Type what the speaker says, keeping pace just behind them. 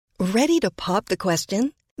Ready to pop the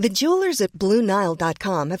question? The jewelers at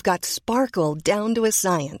BlueNile.com have got sparkle down to a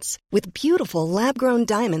science with beautiful lab-grown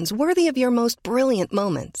diamonds worthy of your most brilliant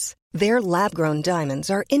moments. Their lab-grown diamonds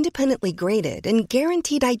are independently graded and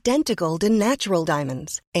guaranteed identical to natural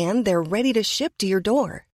diamonds, and they're ready to ship to your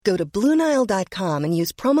door. Go to BlueNile.com and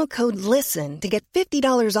use promo code LISTEN to get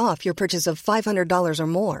 $50 off your purchase of $500 or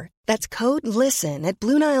more. That's code LISTEN at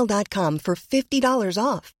BlueNile.com for $50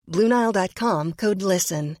 off. BlueNile.com, code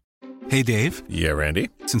LISTEN. Hey, Dave. Yeah, Randy.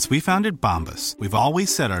 Since we founded Bombas, we've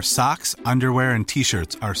always said our socks, underwear, and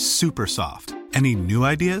T-shirts are super soft. Any new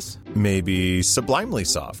ideas? Maybe sublimely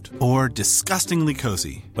soft. Or disgustingly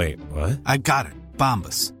cozy. Wait, what? I got it.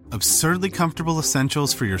 Bombas. Absurdly comfortable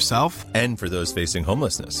essentials for yourself and for those facing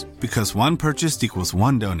homelessness. Because one purchased equals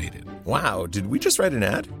one donated. Wow, did we just write an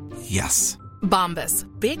ad? Yes. Bombas.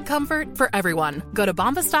 Big comfort for everyone. Go to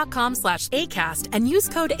bombas.com/ACAST and use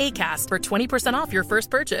code ACAST for 20% off your first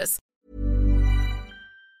purchase.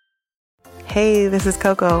 Hey, this is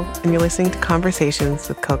Coco, and you're listening to Conversations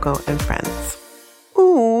with Coco and Friends.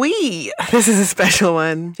 Ooh-wee! This is a special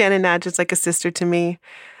one. Shannon Nadge is like a sister to me.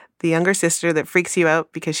 The younger sister that freaks you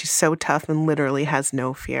out because she's so tough and literally has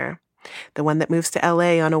no fear. The one that moves to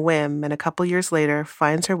LA on a whim and a couple years later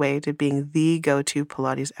finds her way to being the go-to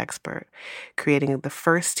Pilates expert, creating the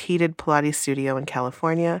first heated Pilates studio in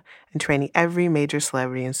California and training every major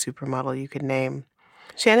celebrity and supermodel you could name.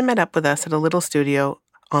 Shannon met up with us at a little studio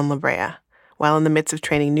on La Brea, while in the midst of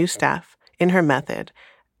training new staff in her method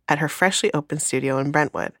at her freshly opened studio in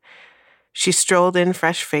Brentwood. She strolled in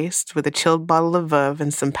fresh-faced with a chilled bottle of Veuve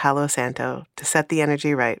and some Palo Santo to set the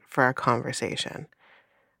energy right for our conversation.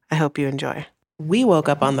 I hope you enjoy. We woke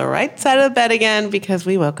up on the right side of the bed again because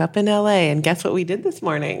we woke up in LA. And guess what we did this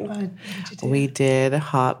morning? What did you do? We did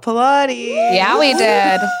hot Pilates. Yeah, we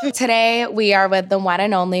did. Today, we are with the one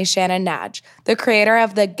and only Shannon Nadge, the creator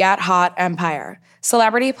of the Get Hot Empire,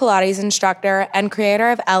 celebrity Pilates instructor, and creator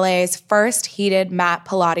of LA's first heated mat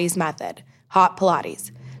Pilates method, Hot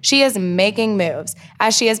Pilates. She is making moves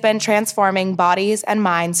as she has been transforming bodies and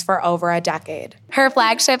minds for over a decade. Her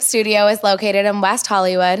flagship studio is located in West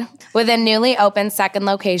Hollywood with a newly opened second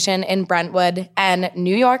location in Brentwood, and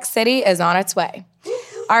New York City is on its way.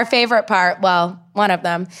 Our favorite part, well, one of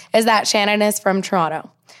them, is that Shannon is from Toronto.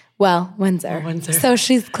 Well, Windsor. So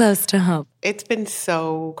she's close to home. It's been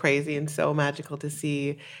so crazy and so magical to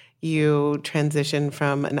see you transition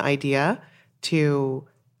from an idea to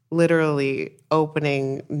literally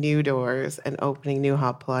opening new doors and opening new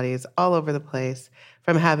hot Pilates all over the place,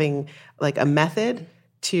 from having like a method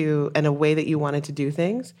to and a way that you wanted to do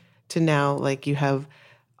things to now like you have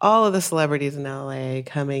all of the celebrities in LA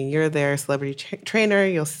coming. You're their celebrity trainer.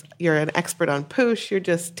 You're an expert on push. You're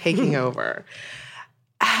just taking over.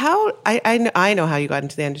 How I know how you got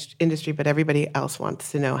into the industry, but everybody else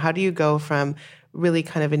wants to know. How do you go from really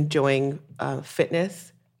kind of enjoying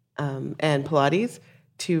fitness and Pilates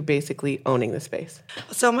to basically owning the space?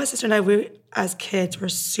 So my sister and I, we as kids were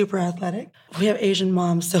super athletic. We have Asian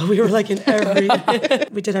moms, so we were like in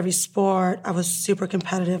we did every sport. I was super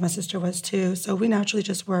competitive. My sister was too. So we naturally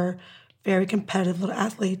just were very competitive little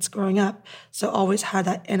athletes growing up. So always had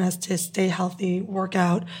that in us to stay healthy, work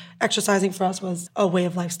out. Exercising for us was a way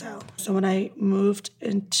of lifestyle. So when I moved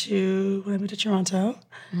to Toronto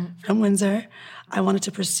from Windsor, I wanted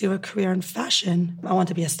to pursue a career in fashion. I wanted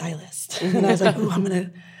to be a stylist. And I was like, ooh, I'm going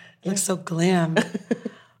to look so glam.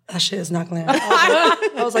 That shit is not glam.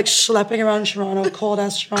 I was like schlepping around Toronto,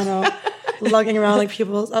 cold-ass Toronto, lugging around like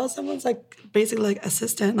someone's like basically like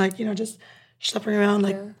assistant, like, you know, just schlepping around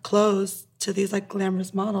like clothes to these like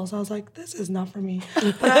glamorous models. I was like, this is not for me.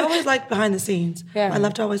 But I always like behind the scenes. Yeah. I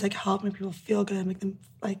love to always like help make people feel good, make them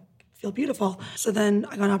like feel beautiful. So then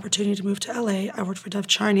I got an opportunity to move to LA. I worked for Dev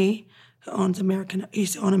Charney, he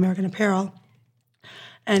used to own American Apparel.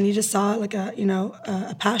 And he just saw like a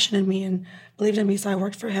passion in me and believed in me. So I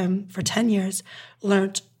worked for him for 10 years,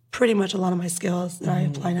 learned pretty much a lot of my skills that I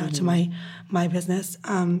apply now to my business.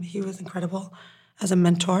 He was incredible as a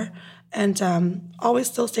mentor, and always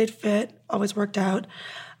still stayed fit, always worked out.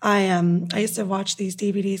 I used to watch these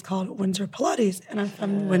DVDs called Windsor Pilates, and I'm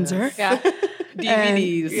from Windsor. Yeah.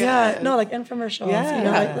 DVDs. Like infomercials. Yeah. You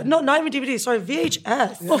know, no, not even DVDs. Sorry,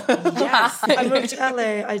 VHS. Yes. I moved to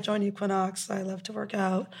LA. I joined Equinox. I love to work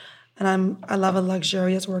out, and I love a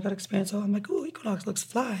luxurious workout experience. So I'm like, ooh, Equinox looks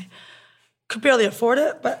fly. Could barely afford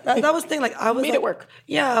it, but that was the thing. Like I was made it work.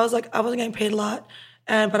 Yeah, I was like, I wasn't getting paid a lot,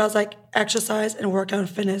 but I was like, exercise and workout and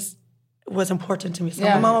fitness was important to me. So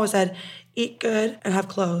my mom always said, eat good and have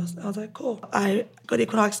clothes. I was like, cool. I go to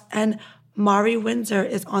Equinox, and Mari Windsor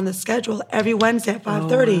is on the schedule every Wednesday at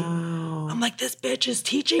 5:30. Oh, wow. I'm like, this bitch is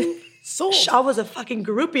teaching I was a fucking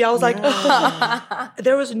groupie. I was like,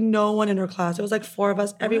 there was no one in her class. It was like 4 of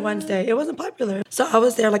us every Wednesday. It wasn't popular. So I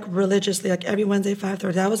was there like religiously, like every Wednesday,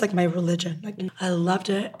 5:30. That was like my religion. Like I loved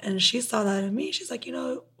it. And she saw that in me. She's like,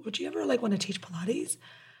 would you ever like want to teach Pilates?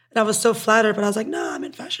 And I was so flattered, but I was like, no, I'm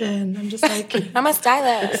in fashion. I'm just like... I'm a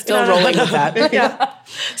stylist. Still rolling with that. Yeah.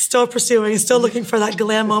 Still pursuing, still looking for that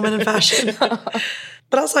glam moment in fashion.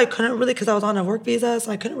 But also I couldn't really, because I was on a work visa,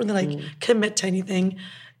 so I couldn't really like commit to anything.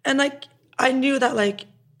 And like, I knew that like,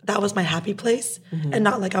 that was my happy place and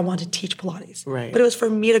not like I wanted to teach Pilates. Right. But it was for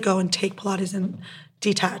me to go and take Pilates and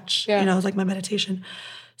detach. It was like my meditation.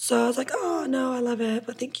 So I was like, oh no, I love it,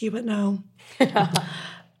 but thank you, but no.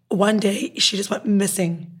 One day she just went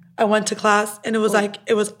missing. I went to class and it was like,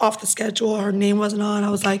 it was off the schedule. Her name wasn't on. I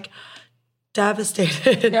was like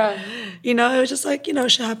devastated. Yeah. It was just like,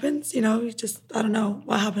 shit happens. I don't know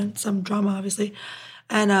what happened. Some drama, obviously.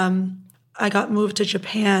 And I got moved to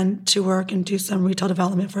Japan to work and do some retail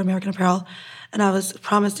development for American Apparel. And I was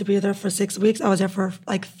promised to be there for 6 weeks. I was there for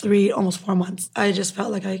like 3, almost 4 months. I just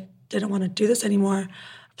felt like I didn't want to do this anymore.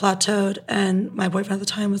 Plateaued. And my boyfriend at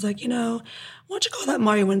the time was like, why don't you call that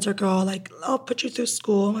Mari Windsor girl? Like, I'll put you through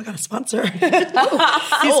school. I got a sponsor.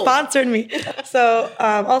 He sponsored me. So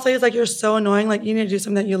also he was like, you're so annoying. Like, you need to do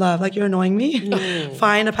something that you love. Like, you're annoying me.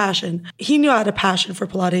 Find a passion. He knew I had a passion for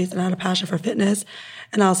Pilates and I had a passion for fitness.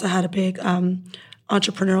 And I also had a big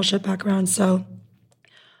entrepreneurship background. So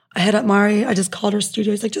I hit up Mari. I just called her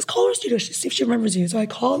studio. He's like, just call her studio. See if she remembers you. So I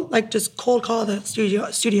called, like, just cold call the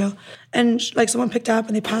studio. And like someone picked up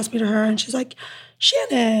and they passed me to her. And she's like,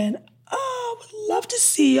 Shannon, I would love to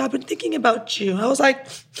see you. I've been thinking about you. I was like,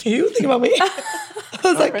 you think about me? I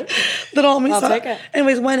was like, little me. I'll take it.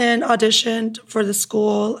 Anyways, went in, auditioned for the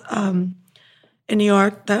school in New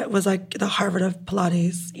York that was like the Harvard of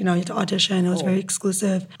Pilates. You had to audition. It was very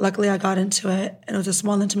exclusive. Luckily, I got into it. And it was a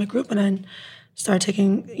small, intimate group. And then started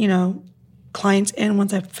taking, clients in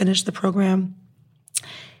once I finished the program.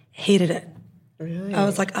 Hated it. Really? I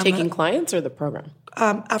was like, Taking clients or the program?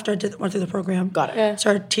 After I went through the program. Got it.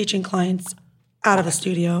 Started teaching clients out of the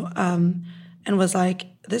studio and was like,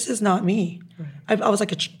 this is not me. Right. I was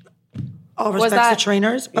like, all respects to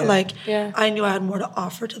trainers, but I knew I had more to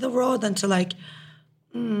offer to the world than to like,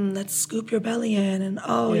 let's scoop your belly in and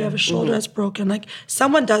you have a shoulder that's broken. Like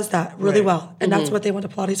someone does that really well. And that's what they went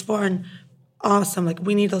to Pilates for. And awesome. Like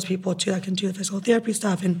we need those people too that can do the physical therapy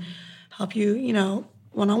stuff and help you,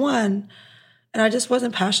 one-on-one. And I just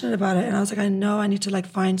wasn't passionate about it. And I was like, I know I need to like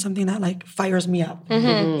find something that like fires me up,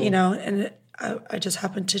 and I just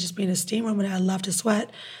happened to just be in a steam room and I love to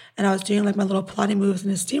sweat. And I was doing like my little Pilates moves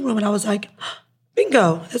in a steam room and I was like,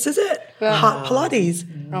 bingo, this is it. Wow. Hot Pilates.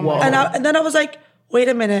 And then I was like, wait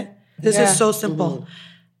a minute, this is so simple.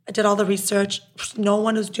 I did all the research. No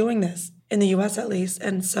one was doing this in the US at least.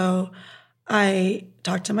 And so I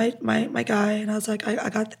talked to my guy and I was like, I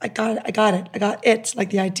got it, like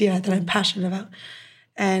the idea that I'm passionate about.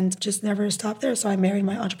 And just never stopped there. So I married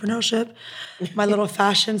my entrepreneurship, my little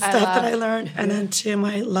fashion stuff that I learned, and then to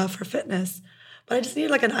my love for fitness. But I just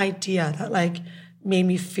needed like an idea that like made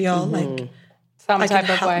me feel like some type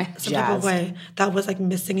of way that was like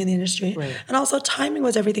missing in the industry. Right. And also timing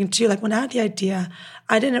was everything too. Like when I had the idea,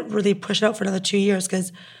 I didn't really push it out for another 2 years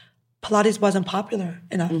because Pilates wasn't popular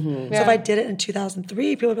enough. So if I did it in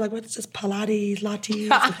 2003, people would be like, what's this Pilates, Lattes,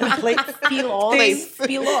 Pilates,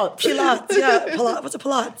 yeah, what's a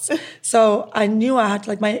Pilates? So I knew I had to,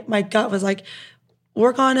 like, my gut was like,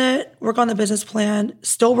 work on it, work on the business plan,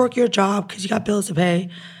 still work your job because you got bills to pay.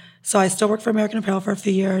 So I still worked for American Apparel for a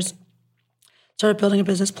few years, started building a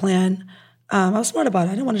business plan. I was smart about it.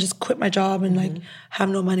 I didn't want to just quit my job and like have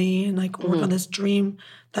no money and like work on this dream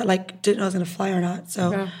that like didn't know I was going to fly or not.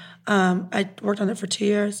 So I worked on it for 2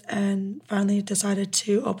 years and finally decided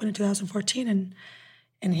to open in 2014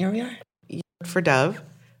 and here we are. You worked for Dove,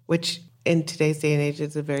 which in today's day and age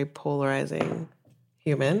is a very polarizing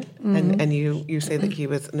human. And you say that he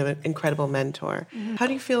was an incredible mentor. How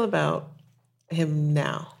do you feel about him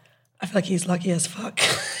now? I feel like he's lucky as fuck.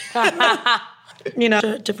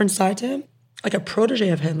 A different side to him, like a protege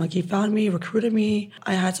of him. Like he found me, recruited me.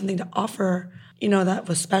 I had something to offer, that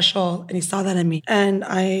was special, and he saw that in me. And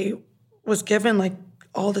I was given like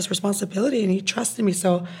all this responsibility, and he trusted me.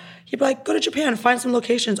 So he'd be like, go to Japan, find some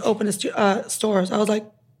locations, open stores. I was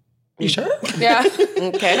like, you sure? Yeah.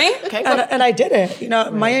 Okay. And I did it.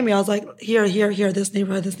 Miami, I was like, here, this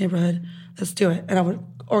neighborhood, let's do it. And I would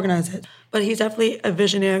organize it. But he's definitely a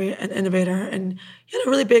visionary and innovator, and he had a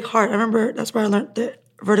really big heart. I remember that's where I learned the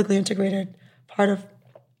vertically integrated part of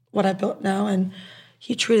what I built now, and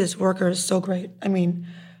he treated his workers so great. I mean,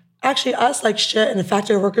 Actually, us like shit, and the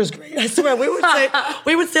factory workers great. I swear, we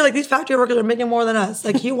would say like these factory workers are making more than us.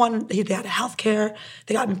 Like they had healthcare,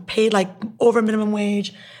 they got paid like over minimum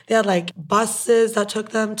wage. They had like buses that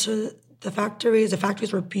took them to the factories. The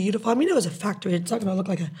factories were beautiful. I mean, it was a factory. It's not gonna look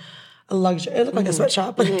like a luxury. It looked like a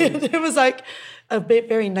sweatshop, but it was like a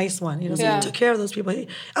very nice one. You know, so he took care of those people.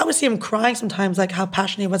 I would see him crying sometimes, like how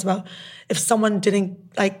passionate he was about if someone didn't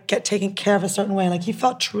like get taken care of a certain way. Like he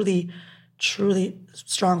felt truly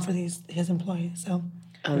strong for his employees. So,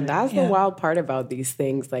 and that's the wild part about these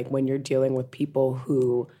things. Like when you're dealing with people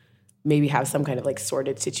who maybe have some kind of like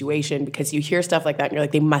sordid situation, because you hear stuff like that and you're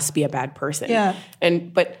like, they must be a bad person. Yeah.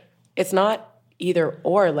 But it's not either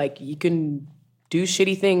or. Like you can do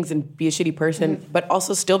shitty things and be a shitty person, but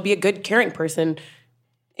also still be a good, caring person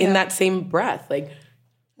in that same breath. Like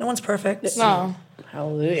no one's perfect. No.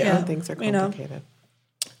 Hallelujah. Yeah. Things are complicated.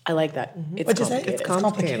 I like that. It's What'd you say?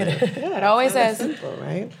 complicated. It's complicated. Yeah, It always is. simple,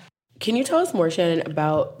 right? Can you tell us more, Shannon,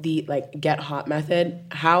 about the like Get Hot method?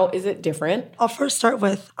 How is it different? I'll first start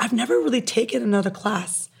with, I've never really taken another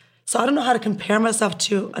class. So I don't know how to compare myself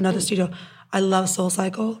to another studio. I love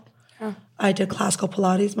SoulCycle. I did classical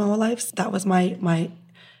Pilates my whole life. That was my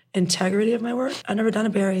integrity of my work. I've never done a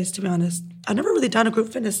Barry's, to be honest. I've never really done a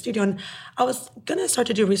group fitness studio. And I was going to start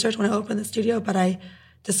to do research when I opened the studio, but I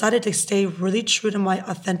decided to stay really true to my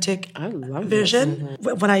authentic vision.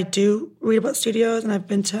 When I do read about studios, and I've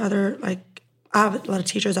been to other, I have a lot of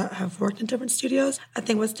teachers that have worked in different studios. I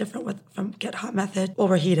think what's different from Get Hot Method, well,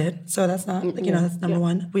 we're heated, so that's not, that's number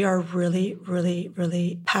one. We are really, really,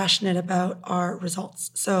 really passionate about our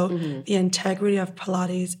results. So the integrity of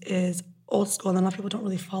Pilates is old school, and a lot of people don't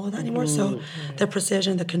really follow that anymore. So the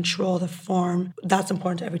precision, the control, the form, that's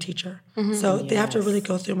important to every teacher. So they have to really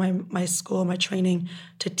go through my school, my training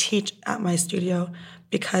to teach at my studio,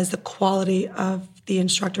 because the quality of the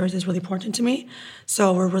instructors is really important to me.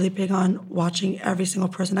 So we're really big on watching every single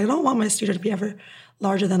person. I don't want my studio to be ever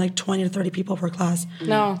larger than like 20 to 30 people per class.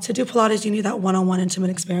 No. To do Pilates, you need that one-on-one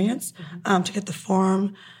intimate experience to get the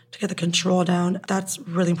form, to get the control down. That's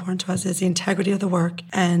really important to us, is the integrity of the work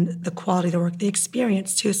and the quality of the work, the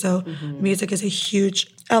experience too. So music is a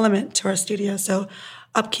huge element to our studio. So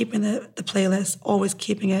upkeeping the playlist, always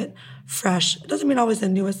keeping it fresh. It doesn't mean always the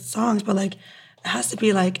newest songs, but like it has to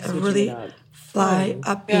be like a really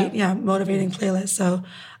upbeat, motivating playlist. So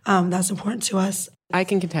that's important to us. I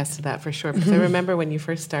can contest to that for sure, because I remember when you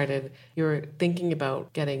first started, you were thinking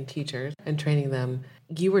about getting teachers and training them.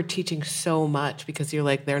 You were teaching so much because you're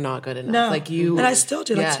like, they're not good enough. No, Like you, and I still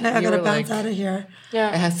do. Like tonight, I gotta bounce out of here.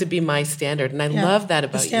 It has to be my standard, and I love that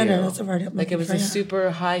about the standard, you. That's a word. Like it was a super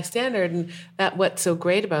high standard, and that what's so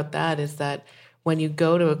great about that is that when you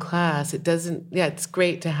go to a class, it doesn't. Yeah, it's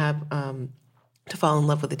great to have. To fall in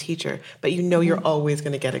love with a teacher, but you know you're always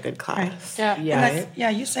going to get a good class. Right. Yeah,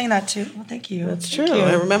 you saying that too. Well, thank you. That's true.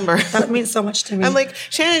 I remember. That means so much to me. I'm like,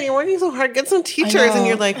 Shannon, you're working so hard. Get some teachers, and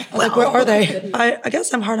you're like, well. Like, where are they? I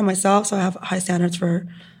guess I'm hard on myself, so I have high standards for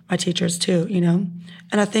my teachers too.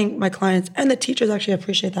 And I think my clients and the teachers actually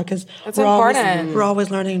appreciate that, because we're always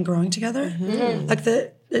learning and growing together. Like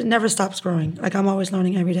it never stops growing. Like I'm always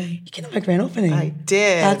learning every day. You came to my grand opening. I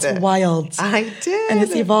did. That's wild. I did. And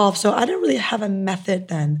it's evolved. So I didn't really have a method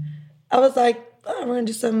then. I was like, we're going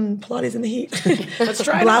to do some Pilates in the heat. Let's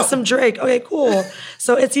try it Blast out. some Drake. Okay, cool.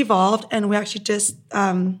 So it's evolved, and we actually just, here's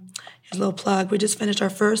a little plug, we just finished our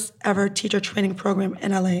first ever teacher training program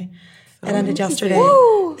in LA. It ended yesterday.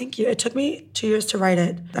 Woo! Thank you. It took me 2 years to write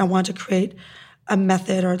it. I wanted to create a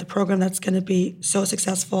method or the program that's going to be so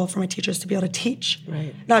successful for my teachers to be able to teach,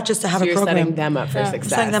 not just to have So a you're program. setting them up for success.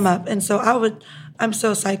 Setting them up. And so I'm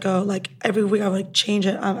so psycho. Like every week I would change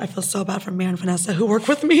it. I feel so bad for Mary and Vanessa who work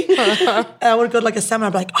with me. And I would go to like a seminar,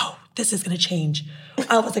 I'd be like, oh, this is going to change.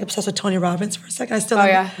 I was like obsessed with Tony Robbins for a second.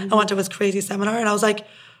 I went to his crazy seminar, and I was like,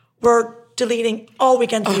 we're deleting all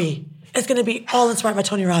weekend 3. It's going to be all inspired by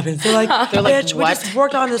Tony Robbins. They're like, bitch, we just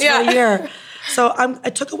worked on this for a year. So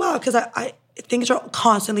it took a while, because things are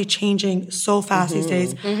constantly changing so fast these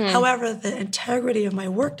days. However, the integrity of my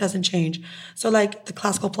work doesn't change. So like the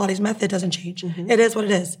classical Pilates method doesn't change. It is what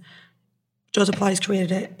it is. Joseph Pilates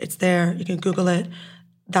created it. It's there. You can Google it.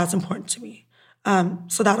 That's important to me.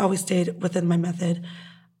 So that always stayed within my method.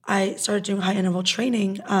 I started doing high interval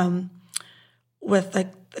training with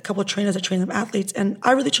like a couple of trainers that train them athletes. And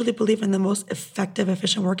I really truly believe in the most effective,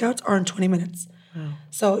 efficient workouts are in 20 minutes.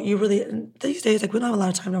 So you really, these days, like we don't have a lot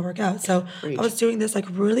of time to work out. So I was doing this like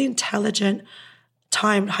really intelligent,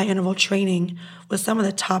 timed high interval training with some of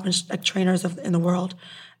the top trainers in the world.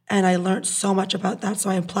 And I learned so much about that. So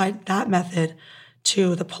I applied that method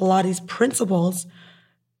to the Pilates principles.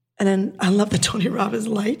 And then I love the Tony Robbins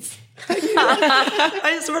lights.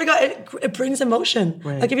 I swear to God, it brings emotion.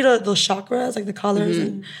 Right. Like if you know those chakras, like the colors.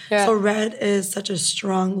 And so red is such a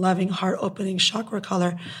strong, loving, heart-opening chakra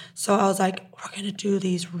color. So I was like, we're going to do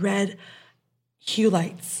these red hue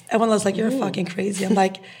lights. Everyone was like, you're fucking crazy. I'm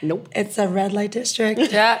like, nope. It's a red light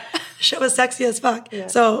district. Yeah. Shit was sexy as fuck. Yeah.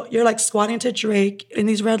 So you're like squatting to Drake in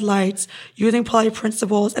these red lights, using Pilates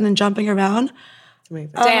principles, and then jumping around.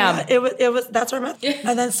 Amazing. Damn. It was that's where I'm at.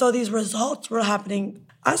 And then so these results were happening.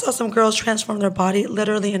 I saw some girls transform their body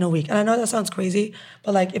literally in a week. And I know that sounds crazy,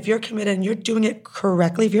 but like if you're committed and you're doing it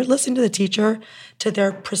correctly, if you're listening to the teacher to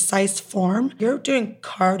their precise form, you're doing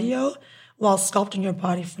cardio while sculpting your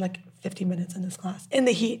body for like 50 minutes in this class in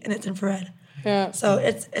the heat, and it's infrared. Yeah. So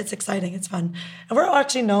it's exciting, it's fun. And we're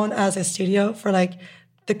actually known as a studio for like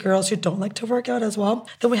the girls who don't like to work out as well.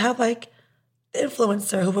 Then we have like the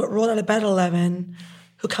influencer who rolled out of bed at 11,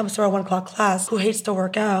 who comes to our 1 o'clock class, who hates to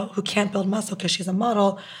work out, who can't build muscle because she's a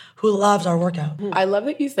model, who loves our workout. I love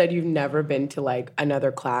that you said you've never been to like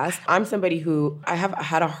another class. I'm somebody who I have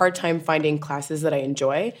had a hard time finding classes that I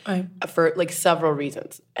enjoy for like several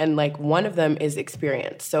reasons. And like one of them is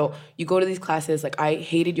experience. So you go to these classes, like I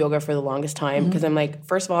hated yoga for the longest time because I'm like,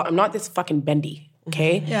 first of all, I'm not this fucking bendy.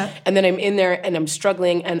 Okay? Yeah. And then I'm in there and I'm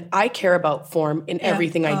struggling, and I care about form in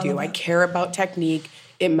everything I do. I care about technique.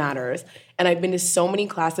 It matters. And I've been to so many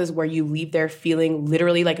classes where you leave there feeling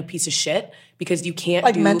literally like a piece of shit because you can't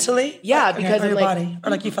like mentally? Yeah, like, because or your like, body. Or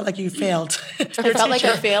like you felt like you failed. I felt like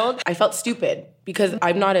I failed. I felt stupid because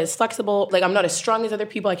I'm not as flexible. Like I'm not as strong as other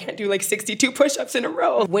people. I can't do like 62 push-ups in a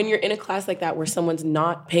row. When you're in a class like that where someone's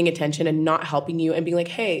not paying attention and not helping you and being like,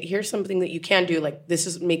 hey, here's something that you can do. Like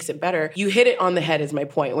this makes it better. You hit it on the head is my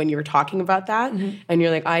point when you were talking about that. And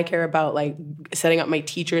you're like, I care about like setting up my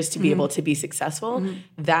teachers to be able to be successful.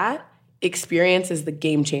 That experience is the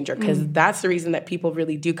game changer because that's the reason that people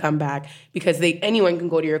really do come back, because anyone can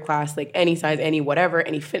go to your class, like any size, any whatever,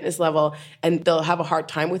 any fitness level, and they'll have a hard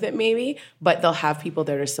time with it maybe, but they'll have people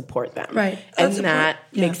there to support them. Right. And that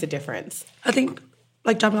makes a difference. I think,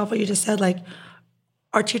 like jumping off what you just said, like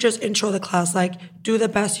our teachers intro the class, like do the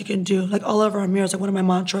best you can do. Like all over our mirrors, like one of my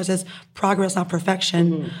mantras is progress, not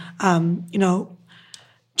perfection. You know,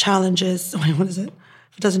 challenges, what is it?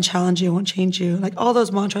 If it doesn't challenge you, it won't change you. Like all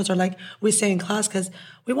those mantras are like we say in class because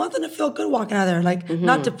we want them to feel good walking out of there. Like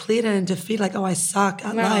not depleted and defeated, like, oh, I suck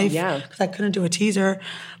at life because I couldn't do a teaser.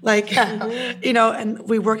 Like, you know, and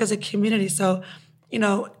we work as a community. So, you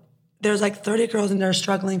know, there's like 30 girls in there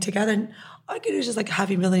struggling together. And all you can do is just like have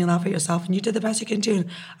humility and laugh at yourself. And you did the best you can do.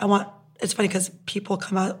 And it's funny because people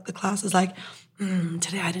come out of the classes like,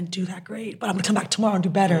 today I didn't do that great, but I'm gonna come back tomorrow and do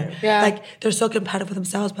better. Yeah. Like they're so competitive with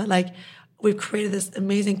themselves, but like, we've created this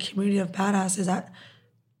amazing community of badasses that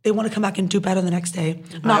they want to come back and do better the next day.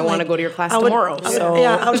 I want to go to your class tomorrow.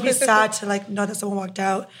 I would be sad to like know that someone walked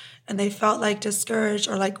out and they felt like discouraged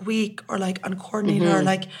or like weak or like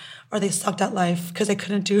uncoordinated or they sucked at life because they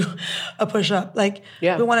couldn't do a push-up. Like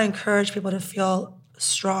we want to encourage people to feel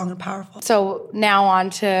strong and powerful. So now on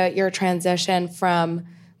to your transition from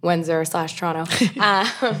Windsor/Toronto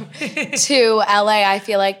to LA. I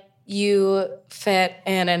feel like you fit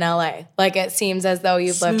in LA. Like it seems as though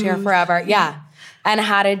you've lived here forever. Yeah. And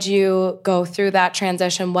how did you go through that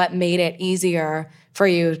transition? What made it easier for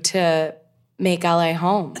you to make LA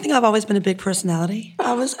home? I think I've always been a big personality.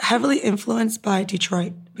 I was heavily influenced by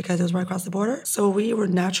Detroit because it was right across the border. So we were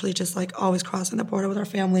naturally just like always crossing the border with our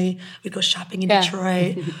family. We'd go shopping in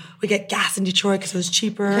Detroit. We'd get gas in Detroit because it was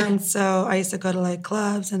cheaper. And so I used to go to like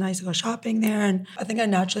clubs and I used to go shopping there. And I think I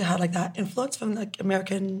naturally had like that influence from like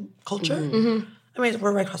American culture. I mean,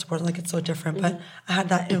 we're right across the border, like it's so different, but I had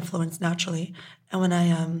that influence naturally. And when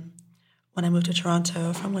I moved to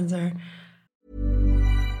Toronto from Windsor,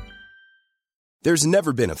 There's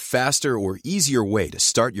never been a faster or easier way to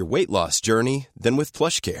start your weight loss journey than with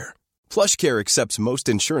PlushCare. PlushCare accepts most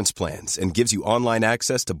insurance plans and gives you online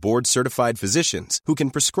access to board-certified physicians who can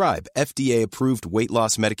prescribe FDA-approved weight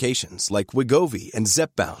loss medications like Wegovy and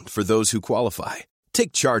Zepbound for those who qualify.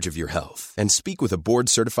 Take charge of your health and speak with a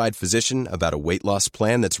board-certified physician about a weight loss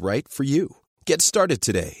plan that's right for you. Get started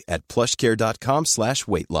today at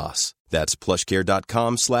plushcare.com/weightloss. That's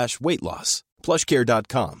plushcare.com/weightloss.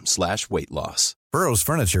 plushcare.com/weightloss. Burrow's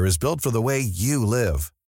furniture is built for the way you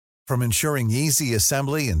live. From ensuring easy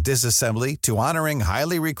assembly and disassembly to honoring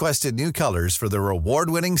highly requested new colors for their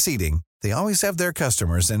award-winning seating, they always have their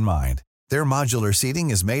customers in mind. Their modular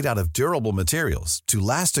seating is made out of durable materials to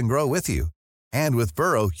last and grow with you. And with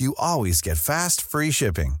Burrow, you always get fast, free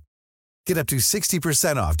shipping. Get up to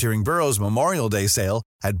 60% off during Burrow's Memorial Day sale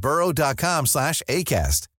at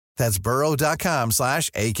burrow.com/ACAST. That's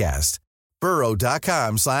burrow.com/ACAST.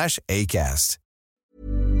 burrow.com/ACAST.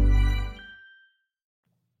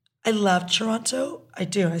 I love Toronto. I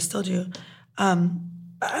do. I still do. I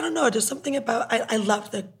don't know. There's something about I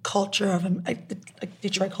love the culture of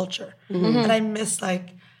Detroit culture, and I miss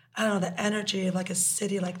I don't know, the energy of a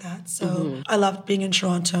city like that. So I loved being in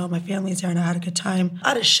Toronto. My family's there, and I had a good time. I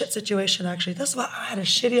had a shit situation actually. That's why I had a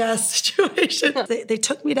shitty ass situation. They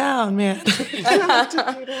took me down, man. It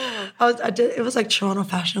was like Toronto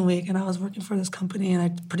Fashion Week, and I was working for this company, and I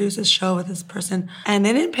produced this show with this person, and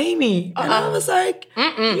they didn't pay me, and I was like,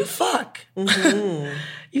 "You fuck."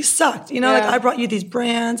 You sucked. I brought you these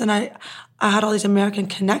brands, and I had all these American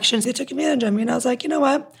connections. They took advantage of me, and I was like, you know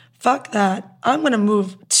what? Fuck that. I'm going to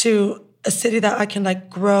move to a city that I can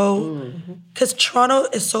grow. Because Toronto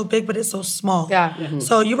is so big, but it's so small. Yeah.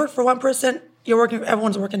 So you work for one person,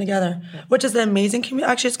 everyone's working together, which is an amazing community.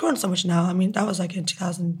 Actually, it's grown so much now. I mean, that was in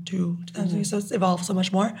 2002, 2003, so it's evolved so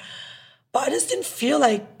much more. But I just didn't feel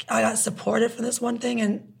like I got supported for this one thing,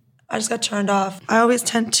 and I just got turned off. I always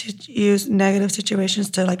tend to use negative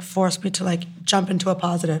situations to force me to jump into a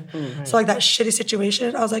positive. So that shitty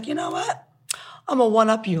situation, I was like, you know what? I'm gonna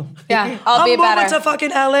one-up you. Yeah, I'm moving to fucking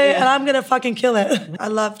LA and I'm gonna fucking kill it. I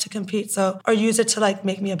love to compete, or use it to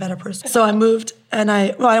make me a better person. So I moved and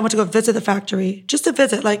I went to go visit the factory, just to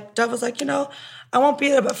visit. Dove was like, I won't be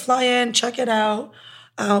there, but fly in, check it out.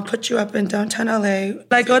 I'll put you up in downtown LA.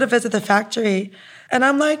 I go to visit the factory, and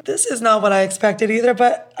I'm like, this is not what I expected either,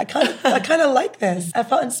 but I kind of like this. I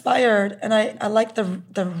felt inspired, and I like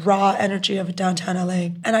the raw energy of downtown LA.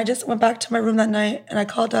 And I just went back to my room that night, and I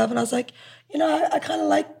called Dove, and I was like, I kind of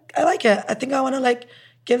like it. I think I want to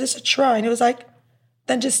give this a try. And he was like,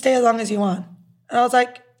 then just stay as long as you want. And I was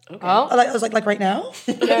like, okay. I was like right now?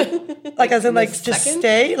 As in just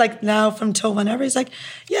stay, now from till whenever. He's like,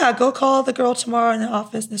 yeah, go call the girl tomorrow in the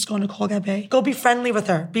office, this girl Nicole Gabay. Go be friendly with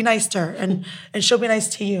her, be nice to her, and she'll be nice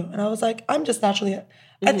to you. And I was like, I'm just naturally,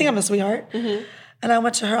 I think I'm a sweetheart. And I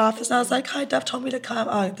went to her office, and I was like, hi, Dove told me to come.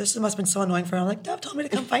 Oh, this must have been so annoying for her. I'm like, Dove told me to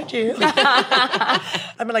come find you.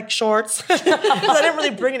 I'm in shorts, because I didn't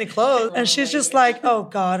really bring any clothes. And she's just like, oh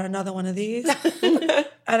God, another one of these. And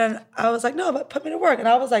then I was like, no, but put me to work. And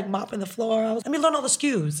I was mopping the floor. Let me learn all the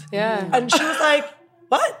SKUs. Yeah. And she was like,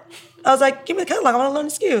 what? I was like, give me the catalog. I want to learn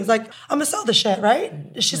the SKUs. I'm going to sell the shit, right?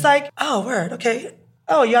 And she's like, oh, word, okay.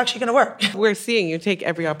 Oh, you're actually going to work. We're seeing you take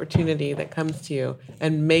every opportunity that comes to you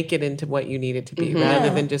and make it into what you need it to be, rather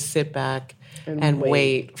than just sit back and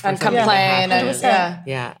wait for and complain.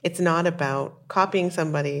 Yeah. It's not about copying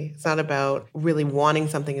somebody. It's not about really wanting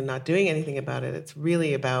something and not doing anything about it. It's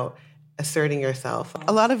really about asserting yourself.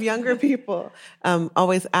 A lot of younger people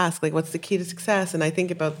always ask, what's the key to success? And I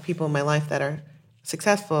think about the people in my life that are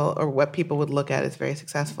successful, or what people would look at as very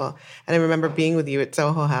successful. And I remember being with you at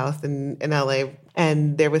Soho House in LA,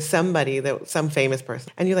 and there was some famous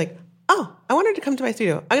person. And you're like, oh, I want her to come to my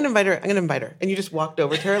studio. I'm going to invite her. And you just walked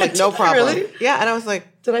over to her, no problem. Really? Yeah. And I was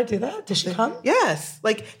like, did I do that? Did she come? Yes.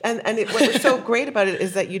 What was so great about it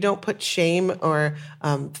is that you don't put shame or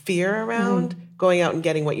fear around going out and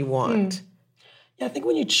getting what you want. Yeah, I think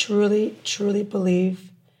when you truly, truly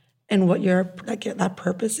believe in what that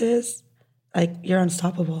purpose is, you're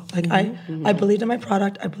unstoppable. I believed in my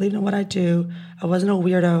product. I believed in what I do. I wasn't a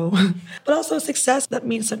weirdo. But also success, that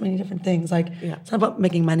means so many different things. It's not about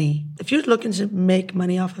making money. If you're looking to make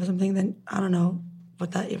money off of something, then I don't know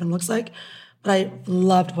what that even looks like. But I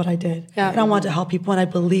loved what I did. Yeah. And I wanted to help people, and I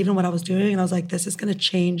believed in what I was doing. And I was like, this is going to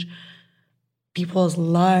change people's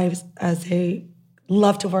lives as they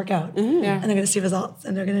love to work out. And they're going to see results,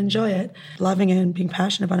 and they're going to enjoy it. Loving it and being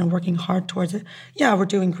passionate about it and working hard towards it. Yeah, we're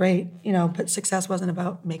doing great, but success wasn't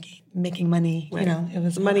about making money. Right. It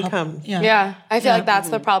was money comes. Yeah. I feel like that's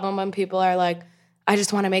the problem when people are like, I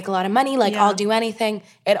just want to make a lot of money. I'll do anything.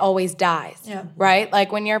 It always dies. Yeah. Right?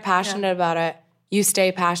 When you're passionate about it, you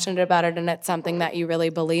stay passionate about it, and it's something that you really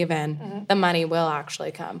believe in, the money will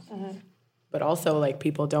actually come. But also,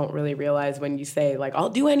 people don't really realize when you say, I'll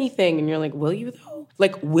do anything, and you're like, will you though?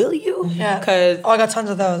 Will you? Yeah. Because I got tons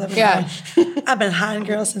of those. I've been hiding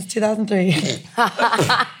girls since 2003.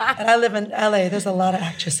 And I live in LA. There's a lot of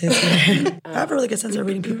actresses here. I have a really good sense of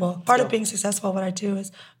reading people. Part of being successful, what I do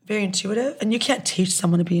is very intuitive. And you can't teach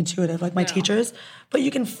someone to be intuitive, like my teachers, but you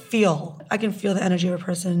can feel. I can feel the energy of a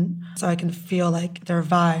person, so I can feel their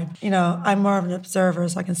vibe. I'm more of an observer,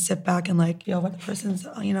 so I can sit back and feel what the person's,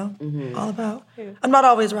 all about. Yeah. I'm not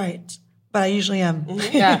always right, but I usually am.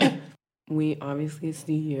 We obviously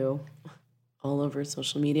see you all over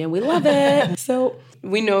social media. We love it. So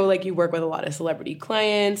we know like you work with a lot of celebrity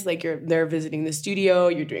clients, like they're visiting the studio,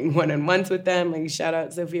 you're doing one-on-ones with them. Like shout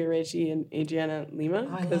out Sofia Richie and Adriana Lima.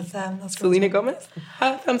 Oh, I love them. That's Selena Gomez.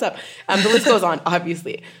 Thumbs up. The list goes on,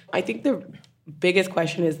 obviously. I think the biggest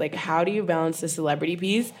question is like, how do you balance the celebrity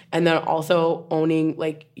piece and then also owning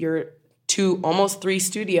like your 2, almost 3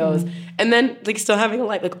 studios, and then like still having a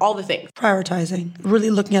life, like all the things. Prioritizing, really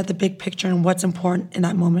looking at the big picture and what's important in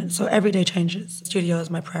that moment. So every day changes. Studio is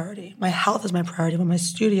my priority. My health is my priority, but my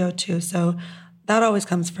studio too. So that always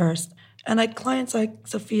comes first. And like clients like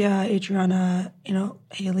Sophia, Adriana,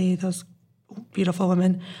 Haley, those beautiful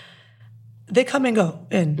women, they come and go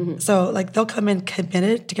in. So like they'll come in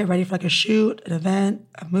committed to get ready for like a shoot, an event,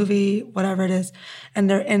 a movie, whatever it is. And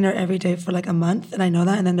they're in there every day for like a month. And I know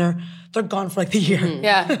that. And then they're gone for like the year.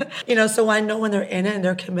 Yeah. So I know when they're in it and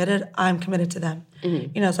they're committed, I'm committed to them.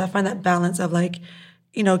 So I find that balance of like,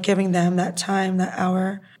 giving them that time, that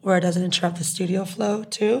hour where it doesn't interrupt the studio flow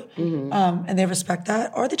too. And they respect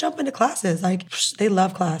that. Or they jump into classes. Like they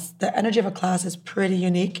love class. The energy of a class is pretty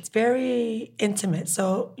unique. It's very intimate.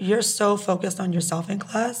 So you're so focused on yourself in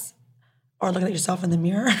class or looking at yourself in the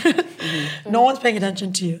mirror. No one's paying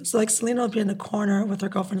attention to you. So like Selena will be in the corner with her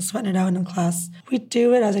girlfriend sweating it out in class. We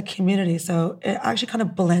do it as a community, so it actually kind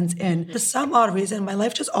of blends in. For some odd reason, my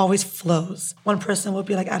life just always flows. One person will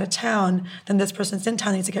be like out of town, then this person's in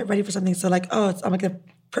town, needs to get ready for something. So like, it's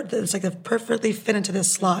like they perfectly fit into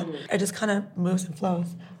this slot. It just kind of moves and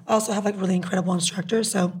flows. I also have like really incredible instructors,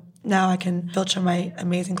 so now I can filter my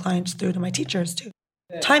amazing clients through to my teachers too.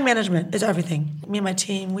 Time management is everything. Me and my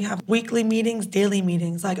team, we have weekly meetings, daily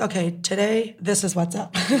meetings. Like, okay, today, this is what's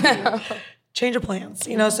up. Change of plans.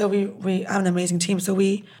 So we have an amazing team, so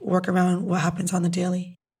we work around what happens on the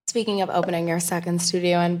daily. Speaking of opening your second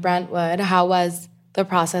studio in Brentwood, how was the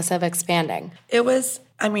process of expanding? It was,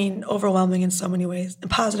 overwhelming in so many ways, in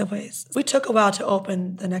positive ways. We took a while to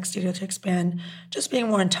open the next studio to expand, just being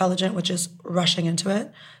more intelligent, which is rushing into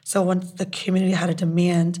it. So once the community had a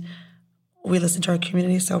demand, we listened to our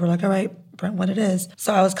community, so we're like, all right, Brentwood it is.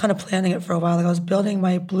 So I was kind of planning it for a while. Like I was building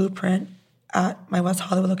my blueprint at my West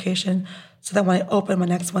Hollywood location so that when I open my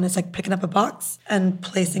next one, it's like picking up a box and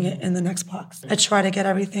placing it in the next box. I try to get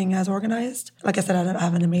everything as organized. Like I said, I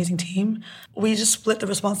have an amazing team. We just split the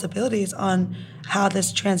responsibilities on how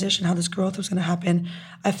this transition, how this growth was going to happen.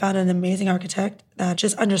 I found an amazing architect that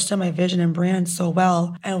just understood my vision and brand so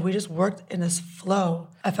well, and we just worked in this flow.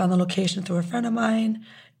 I found the location through a friend of mine.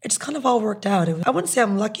 It just kind of all worked out. I wouldn't say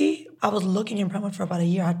I'm lucky. I was looking in Brentwood for about a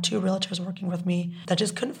year. I had 2 realtors working with me that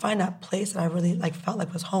just couldn't find that place that I really felt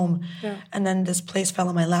like was home. Yeah. And then this place fell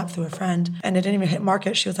in my lap through a friend, and it didn't even hit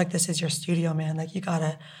market. She was like, "This is your studio, man. Like you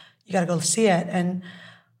gotta go see it." And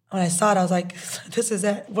when I saw it, I was like, "This is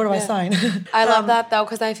it. Where do I sign?" I love that though,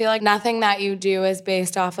 because I feel like nothing that you do is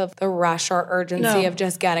based off of the rush or urgency of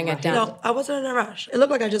just getting it done. No, I wasn't in a rush. It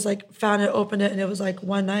looked like I just found it, opened it, and it was like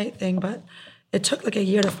one night thing, but it took like a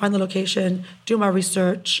year to find the location, do my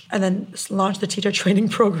research, and then launch the teacher training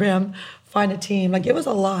program, find a team. Like it was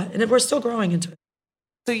a lot, and we're still growing into it.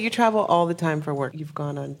 So you travel all the time for work. You've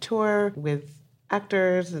gone on tour with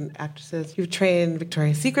actors and actresses. You've trained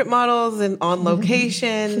Victoria's Secret models and on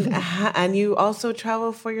location, and you also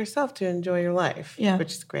travel for yourself to enjoy your life,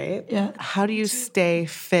 which is great. Yeah. How do you stay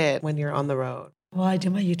fit when you're on the road? Well, I do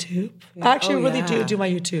my YouTube. Yeah. I actually really do my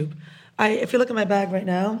YouTube. If you look at my bag right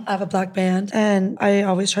now, I have a black band, and I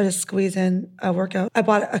always try to squeeze in a workout. I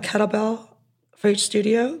bought a kettlebell for each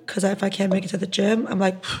studio because if I can't make it to the gym, I'm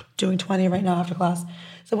like doing 20 right now after class.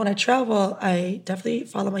 So when I travel, I definitely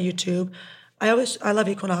follow my YouTube. I love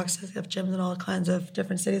Equinox. They have gyms in all kinds of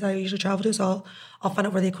different cities I usually travel to, so I'll find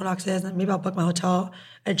out where the Equinox is, and maybe I'll book my hotel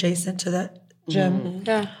adjacent to that gym.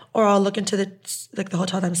 Yeah. Or I'll look into the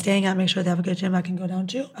hotel that I'm staying at, make sure they have a good gym I can go down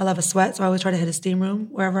to. I love a sweat, so I always try to hit a steam room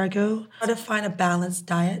wherever I go. I try to find a balanced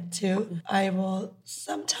diet too. I will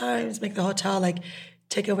sometimes make the hotel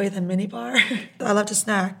take away the mini bar. I love to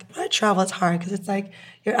snack. When I travel, it's hard because it's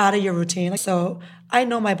you're out of your routine. So I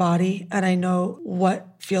know my body and I know what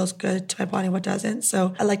feels good to my body and what doesn't.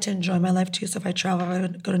 So I like to enjoy my life too. So if I travel, if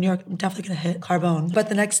I go to New York, I'm definitely going to hit Carbone. But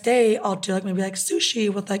the next day, I'll do maybe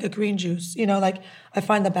sushi with a green juice. I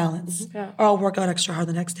find the balance. Yeah. Or I'll work out extra hard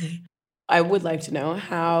the next day. I would like to know,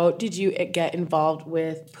 how did you get involved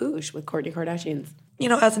with Poosh, with Kourtney Kardashian's?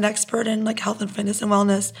 As an expert in health and fitness and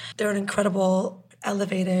wellness, they're an incredible,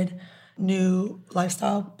 elevated, new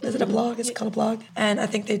lifestyle. Is it a blog? Is it called a blog? And I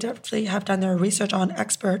think they definitely have done their research on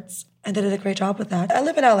experts, and they did a great job with that. I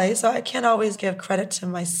live in LA, so I can't always give credit to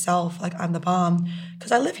myself, I'm the bomb,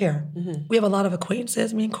 because I live here. Mm-hmm. We have a lot of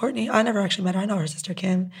acquaintances, me and Kourtney. I never actually met her. I know her sister,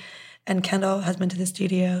 Kim. And Kendall has been to the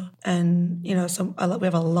studio, and we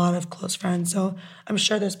have a lot of close friends. So I'm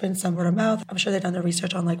sure there's been some word of mouth. I'm sure they've done their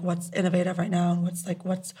research on like what's innovative right now and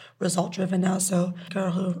what's result driven now. So the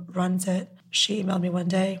girl who runs it, she emailed me one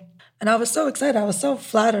day, and I was so excited. I was so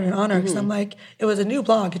flattered and honored because I'm like, it was a new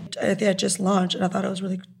blog. I think I just launched, and I thought it was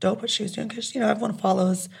really dope what she was doing because everyone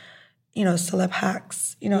follows, celeb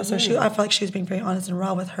hacks. So I felt like she was being very honest and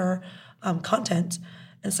raw with her content.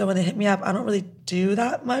 And so when they hit me up, I don't really do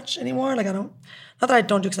that much anymore. Like not that I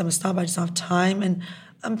don't do because I'm a snob, I just don't have time, and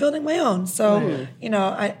I'm building my own. So,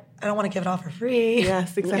 I don't want to give it all for free.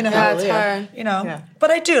 Yes, exactly. That's hard.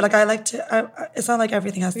 But I do. Like I like to, it's not like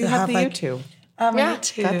everything has to have the like. YouTube.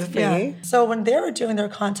 YouTube. That's free. Yeah. So when they were doing their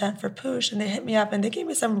content for Poosh and they hit me up and they gave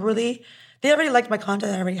me they already liked my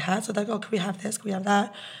content that I already had. So they're like, oh, can we have this? Can we have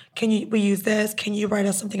that? We use this? Can you write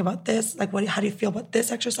us something about this? Like, how do you feel about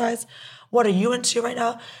this exercise? What are you into right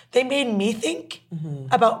now? They made me think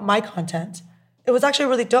about my content. It was actually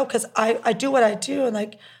really dope because I do what I do, and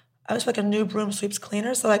like I was like a new broom sweeps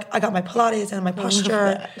cleaner. So like I got my Pilates and my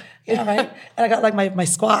posture, right? And I got like my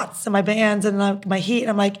squats and my bands and like my heat. And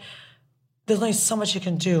I'm like, there's only so much you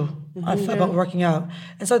can do about working out.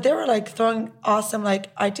 And so they were like throwing awesome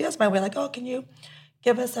like ideas my way, like, oh, can you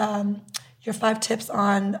give us your 5 tips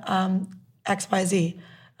on XYZ?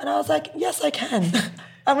 And I was like, yes, I can.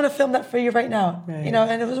 I'm going to film that for you right now. Right.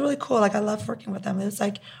 And it was really cool. Like I love working with them. It's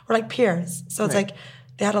like, we're like peers. So it's like,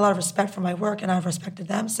 they had a lot of respect for my work and I've respected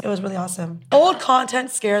them. So it was really awesome. Old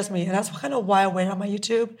content scares me. And that's kind of why I waited on my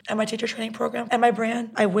YouTube and my teacher training program and my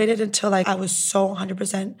brand. I waited until like I was so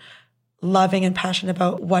 100% loving and passionate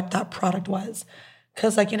about what that product was.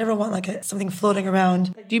 Because like you never want like something floating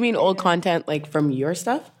around. Do you mean old content like from your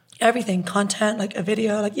stuff? Everything, content, like a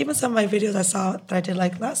video, like even some of my videos I saw that I did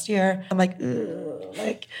like last year, I'm like, ugh,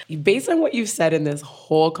 like. Based on what you've said in this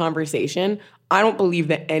whole conversation, I don't believe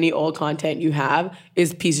that any old content you have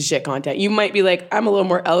is piece of shit content. You might be like, I'm a little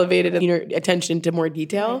more elevated in your attention to more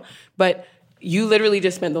detail, but you literally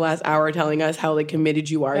just spent the last hour telling us how like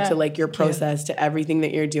committed you are to like your process, to everything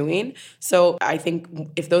that you're doing. So I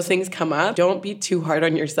think if those things come up, don't be too hard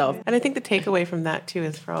on yourself. And I think the takeaway from that too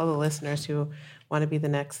is for all the listeners who want to be the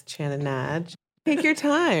next Shannon Nadge, take your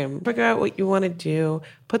time. Figure out what you want to do.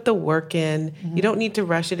 Put the work in. You don't need to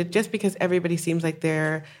rush it. Just because everybody seems like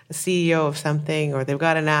they're a CEO of something or they've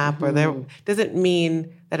got an app or they're doesn't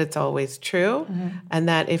mean that it's always true. And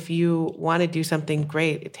that if you want to do something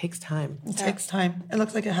great, it takes time. It takes time. It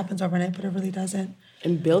looks like it happens overnight, but it really doesn't.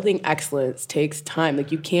 And building excellence takes time.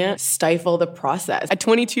 Like you can't stifle the process. At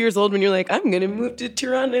 22 years old, when you're like, I'm going to move to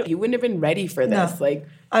Toronto, you wouldn't have been ready for this. No. Like,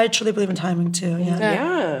 I truly believe in timing too.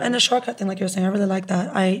 Yeah. And the shortcut thing, like you were saying, I really like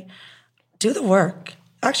that. I do the work.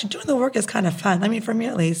 Actually, doing the work is kind of fun. I mean, for me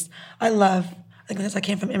at least, I think because I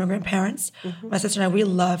came from immigrant parents, my sister and I, we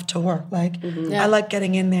love to work. Like, I like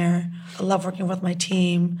getting in there. I love working with my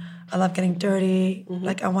team. I love getting dirty.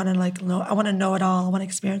 Like, I want to know it all. I want to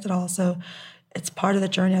experience it all. So it's part of the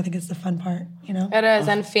journey. I think it's the fun part, It is,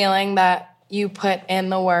 and feeling that you put in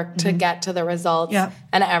the work to get to the results,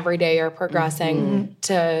 and every day you're progressing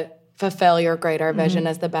to fulfill your greater vision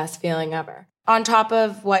is the best feeling ever. On top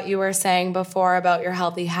of what you were saying before about your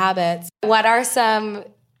healthy habits, what are some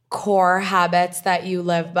core habits that you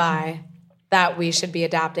live by that we should be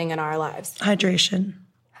adapting in our lives? Hydration.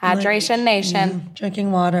 Hydration nation.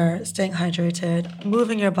 Drinking water, staying hydrated,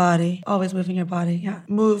 moving your body, always moving your body. Yeah.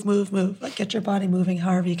 Move. Like get your body moving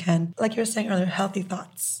however you can. Like you were saying earlier, healthy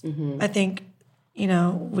thoughts. I think, we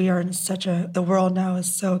are in the world now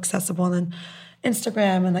is so accessible and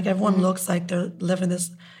Instagram and like everyone looks like they're living this.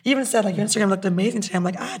 You even said like your Instagram looked amazing today. I'm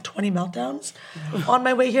like, I had 20 meltdowns on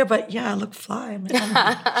my way here, but yeah, I look fly.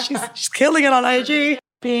 She's killing it on IG.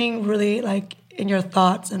 Being really like in your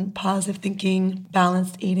thoughts and positive thinking,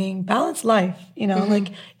 balanced eating, balanced life,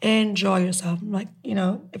 like enjoy yourself. Like,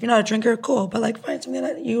 if you're not a drinker, cool, but like find something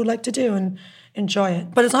that you like to do and enjoy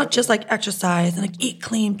it. But it's not just like exercise and like eat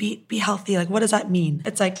clean, be healthy. Like, what does that mean?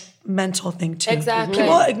 It's like mental thing too. Exactly.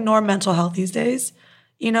 People ignore mental health these days.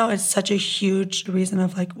 It's such a huge reason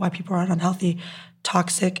of like why people are unhealthy,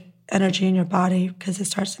 toxic energy in your body because it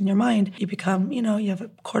starts in your mind. You become, you have a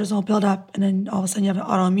cortisol buildup and then all of a sudden you have an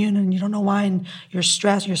autoimmune and you don't know why and you're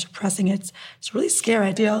stressed, you're suppressing it. It's really scary.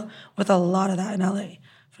 I deal with a lot of that in LA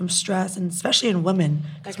from stress and especially in women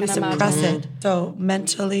because we suppress it. So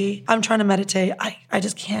mentally, I'm trying to meditate. I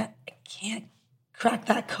just can't crack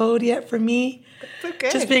that code yet for me. That's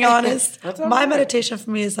okay. Just being honest. My meditation for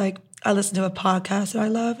me is like I listen to a podcast that I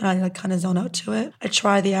love and I like kind of zone out to it. I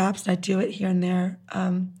try the apps and I do it here and there.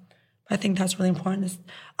 I think that's really important.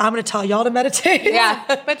 I'm going to tell y'all to meditate. Yeah.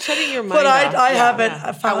 But shutting your mind But off. I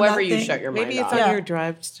haven't found However that you thing. shut your mind Maybe it's off. on your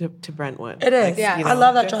drive to Brentwood. It is. Yeah. I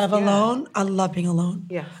love that drive alone. I love being alone.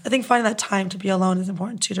 Yes. I think finding that time to be alone is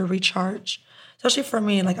important too, to recharge. Especially for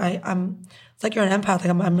me, like I'm, it's like you're an empath. Like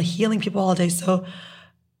I'm healing people all day. So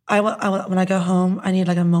when I go home, I need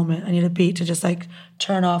like a moment. I need a beat to just like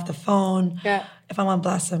turn off the phone. Yeah. If I want to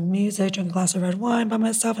blast some music, drink a glass of red wine by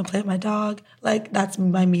myself and play with my dog, like that's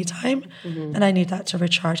my me time. And I need that to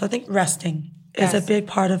recharge. I think resting is a big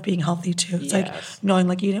part of being healthy too. It's like knowing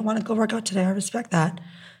like you didn't want to go work out today. I respect that.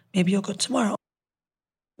 Maybe you'll go tomorrow.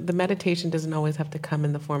 The meditation doesn't always have to come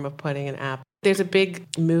in the form of putting an app. There's a big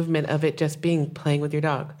movement of it just being playing with your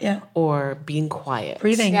dog. Yeah. Or being quiet.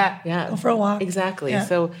 Breathing. Yeah. Go for a walk. Exactly. Yeah.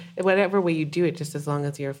 So whatever way you do it, just as long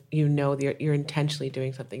as you're intentionally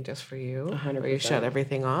doing something just for you, 100%. where you shut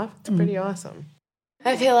everything off, it's pretty awesome.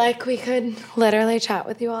 I feel like we could literally chat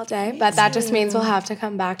with you all day, but that just means we'll have to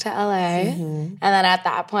come back to LA. And then at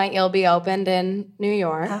that point, you'll be opened in New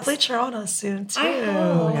York. Hopefully Toronto soon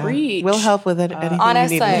too. Preach. We'll help with it. Anything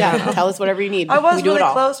honestly. you need. Yeah, tell us whatever you need. I was we do really it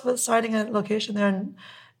all. close with signing a location there, and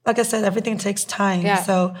like I said, everything takes time. Yeah.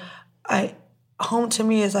 So home to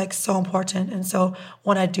me is like so important, and so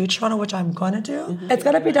when I do Toronto, which I'm going to do, it's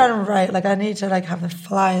got to be done right. Like I need to like have the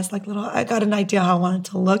flyers, like little. I got an idea how I want it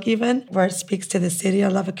to look, even where it speaks to the city. I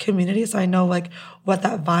love a community, so I know like what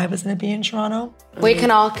that vibe is going to be in Toronto. We can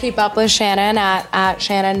all keep up with Shannon at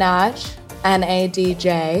Shannon Nadj,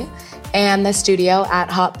 NADJ, and the studio at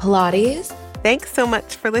Hot Pilates. Thanks so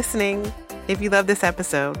much for listening. If you love this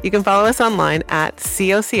episode, you can follow us online at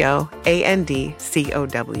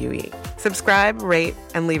COCOANDCOWE. Subscribe, rate,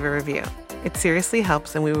 and leave a review. It seriously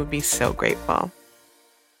helps, and we would be so grateful.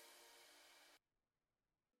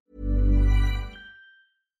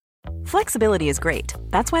 Flexibility is great.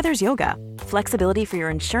 That's why there's yoga. Flexibility for your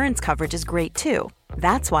insurance coverage is great too.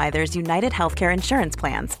 That's why there's United Healthcare Insurance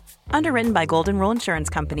Plans. Underwritten by Golden Rule Insurance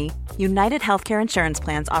Company, United Healthcare Insurance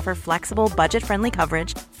Plans offer flexible, budget-friendly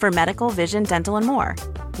coverage for medical, vision, dental, and more.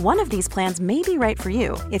 One of these plans may be right for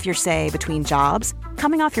you if you're, say, between jobs,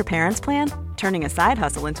 coming off your parents' plan, turning a side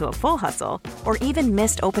hustle into a full hustle, or even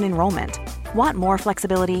missed open enrollment. Want more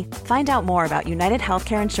flexibility? Find out more about United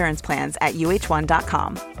Healthcare Insurance Plans at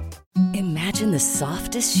UH1.com. Imagine the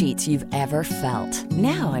softest sheets you've ever felt.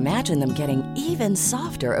 Now imagine them getting even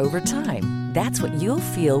softer over time. That's what you'll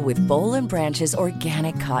feel with Boll & Branch's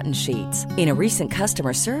organic cotton sheets. In a recent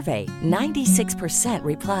customer survey, 96%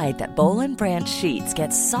 replied that Boll & Branch sheets get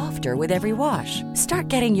softer with every wash. Start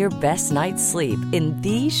getting your best night's sleep in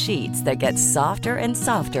these sheets that get softer and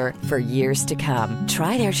softer for years to come.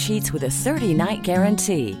 Try their sheets with a 30-night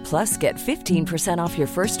guarantee. Plus, get 15% off your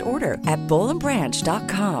first order at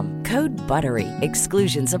bollandbranch.com. Code BUTTERY.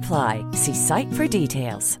 Exclusions apply. See site for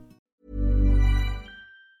details.